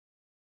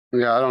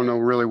Yeah, I don't know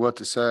really what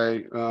to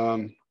say.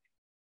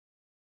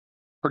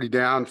 Pretty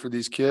down for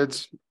these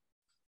kids.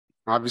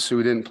 Obviously,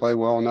 we didn't play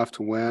well enough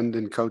to win,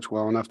 didn't coach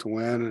well enough to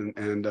win,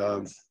 and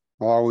I'll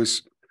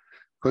always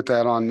put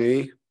that on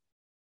me.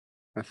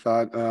 I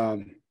thought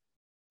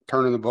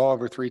turning the ball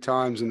over 3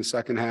 times in the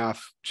second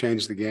half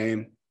changed the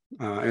game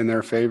in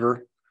their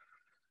favor.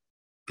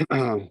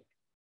 I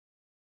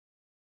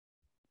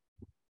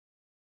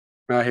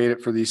hate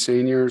it for these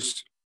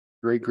seniors,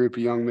 great group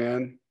of young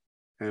men,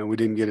 and we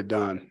didn't get it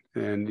done.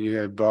 And you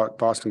had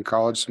Boston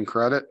College some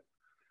credit.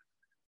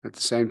 At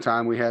the same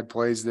time, we had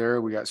plays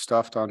there. We got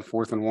stuffed on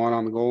 4th and 1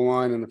 on the goal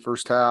line in the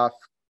first half.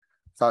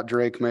 Thought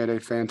Drake made a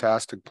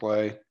fantastic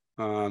play.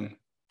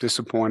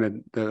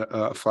 Disappointed that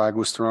a flag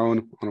was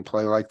thrown on a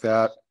play like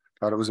that.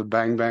 Thought it was a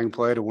bang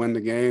play to win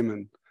the game,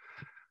 and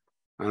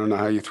I don't know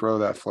how you throw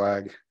that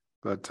flag,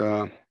 but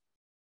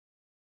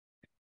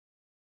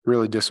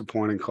really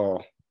disappointing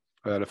call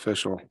by that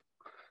official.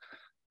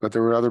 But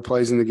there were other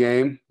plays in the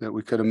game that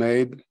we could have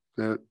made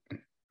that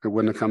it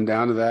wouldn't have come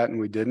down to that, and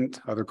we didn't.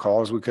 Other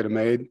calls we could have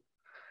made.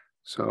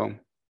 So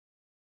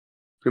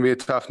it's going to be a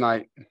tough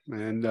night,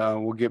 and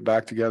we'll get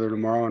back together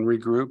tomorrow and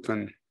regroup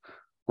and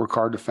work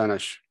hard to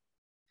finish.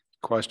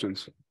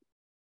 Questions?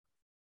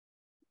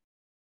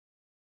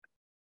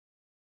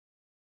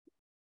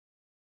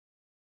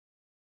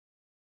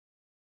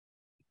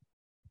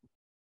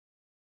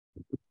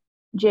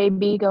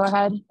 JB, go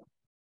ahead.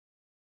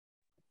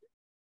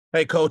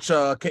 Hey, Coach,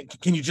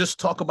 can you just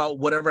talk about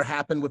whatever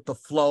happened with the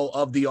flow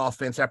of the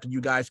offense after you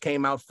guys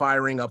came out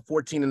firing up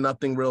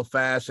 14-0 real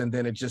fast, and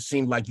then it just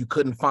seemed like you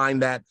couldn't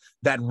find that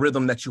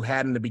rhythm that you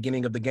had in the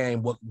beginning of the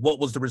game? What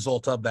was the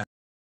result of that?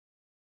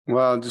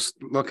 Well, just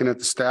looking at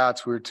the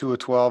stats, we were 2 of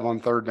 12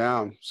 on 3rd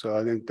down. So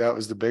I think that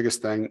was the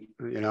biggest thing,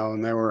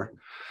 and they were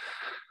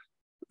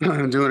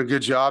doing a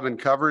good job in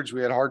coverage.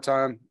 We had a hard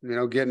time,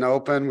 getting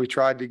open. We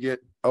tried to get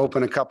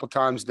open a couple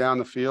times down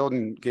the field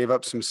and gave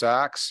up some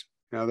sacks.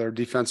 Their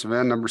defensive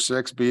end, number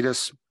 6, beat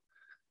us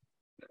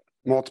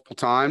multiple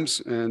times,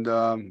 and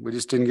we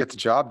just didn't get the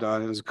job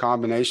done. It was a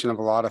combination of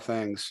a lot of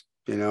things,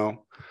 a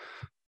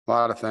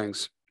lot of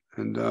things.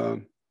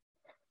 And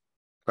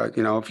but,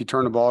 if you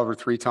turn the ball over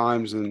 3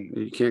 times and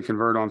you can't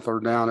convert on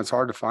 3rd down, it's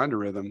hard to find a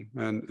rhythm.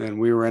 And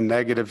we were in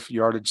negative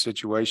yardage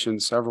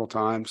situations several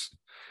times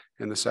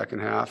in the second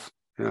half.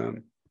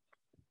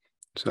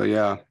 So,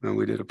 yeah, and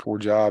we did a poor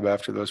job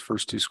after those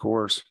first 2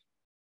 scores.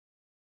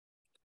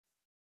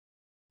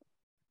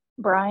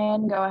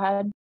 Brian, go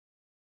ahead.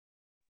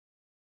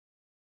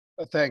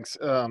 Thanks,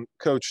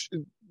 Coach.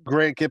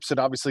 Grant Gibson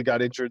obviously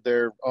got injured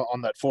there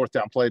on that 4th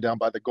down play down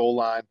by the goal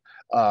line.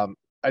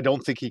 I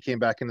don't think he came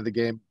back into the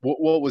game.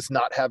 What was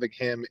not having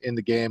him in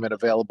the game and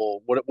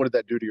available? What did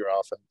that do to your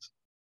offense?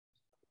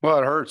 Well,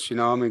 it hurts.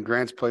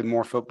 Grant's played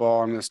more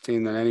football on this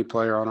team than any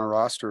player on our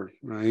roster.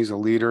 He's a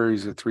leader.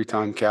 He's a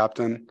 3-time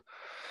captain.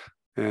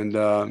 And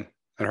it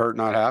hurt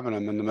not having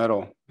him in the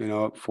middle.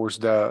 It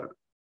forced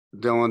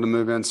Dylan to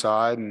move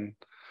inside. And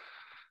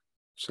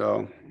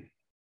so,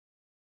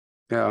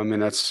 yeah,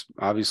 that's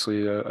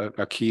obviously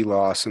a key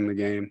loss in the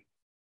game.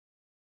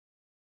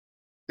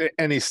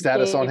 Any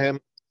status on him?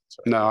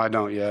 No, I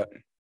don't yet.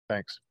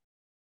 Thanks.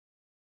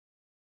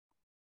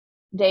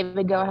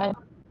 David, go ahead.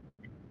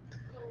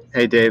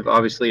 Hey, Dave,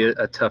 obviously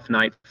a tough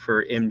night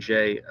for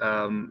MJ.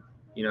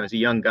 As a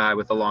young guy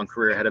with a long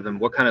career ahead of him,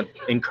 what kind of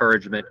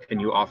encouragement can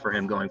you offer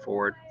him going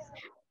forward?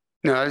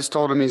 I just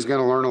told him he's going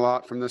to learn a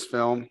lot from this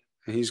film.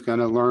 He's going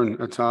to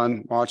learn a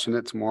ton watching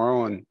it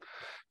tomorrow, and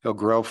he'll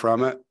grow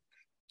from it.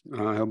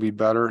 He'll be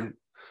better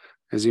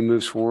as he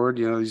moves forward.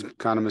 These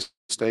kind of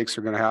mistakes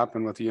are going to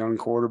happen with a young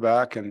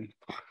quarterback, and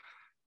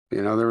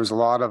there was a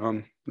lot of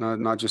them,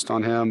 not just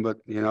on him, but,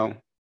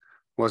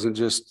 wasn't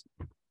just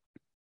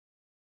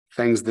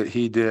things that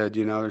he did.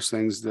 There's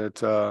things that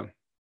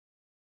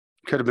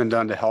could have been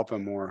done to help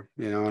him more,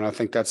 and I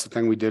think that's the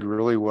thing we did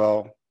really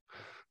well.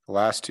 The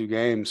last 2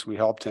 games, we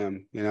helped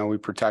him. We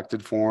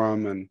protected for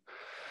him, and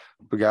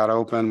we got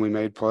open, we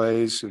made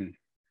plays, and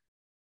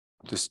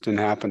just didn't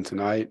happen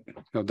tonight.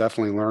 He'll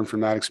definitely learn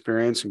from that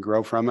experience and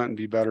grow from it and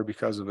be better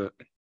because of it.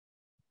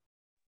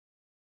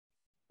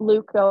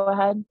 Luke, go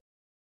ahead.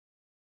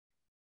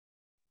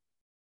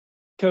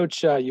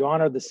 Coach, you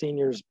honored the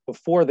seniors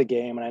before the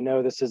game, and I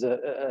know this is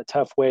a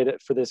tough way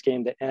for this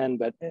game to end,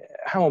 but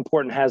how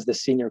important has the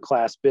senior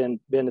class been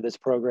to this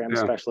program,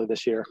 especially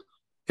this year?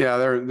 Yeah,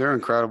 they're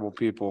incredible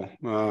people.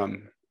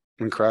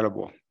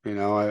 Incredible. I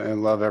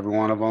love every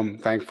one of them.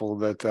 Thankful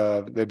that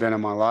they've been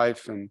in my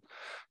life and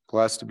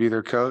blessed to be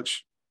their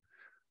coach.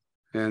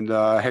 And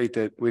I hate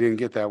that we didn't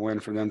get that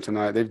win for them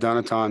tonight. They've done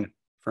a ton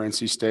for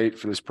NC State,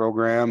 for this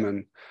program,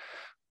 and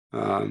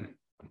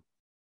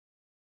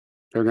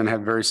they're going to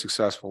have very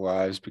successful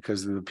lives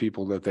because of the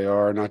people that they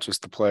are, not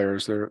just the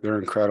players. They're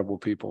incredible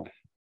people.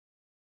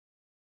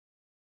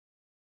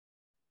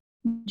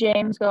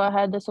 James, go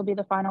ahead. This will be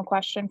the final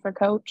question for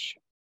Coach.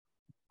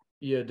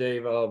 Yeah,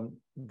 Dave,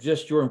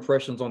 just your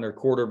impressions on their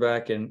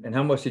quarterback and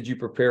how much did you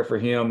prepare for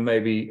him,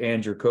 maybe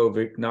Andrew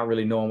Kovic, not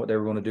really knowing what they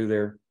were going to do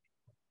there?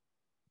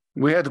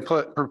 We had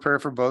to prepare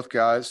for both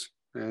guys.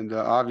 And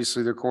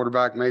obviously their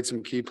quarterback made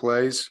some key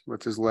plays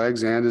with his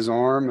legs and his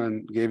arm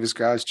and gave his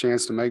guys a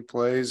chance to make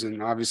plays.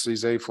 And obviously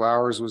Zay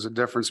Flowers was a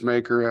difference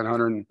maker at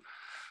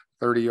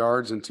 130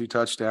 yards and 2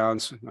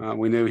 touchdowns.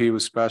 We knew he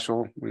was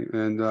special.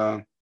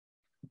 The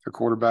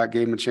quarterback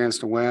gave him a chance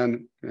to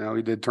win. You know,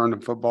 he did turn the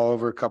football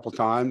over a couple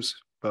times,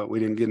 but we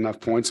didn't get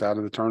enough points out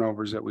of the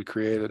turnovers that we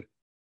created.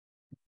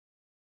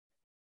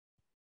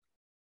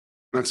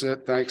 That's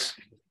it. Thanks.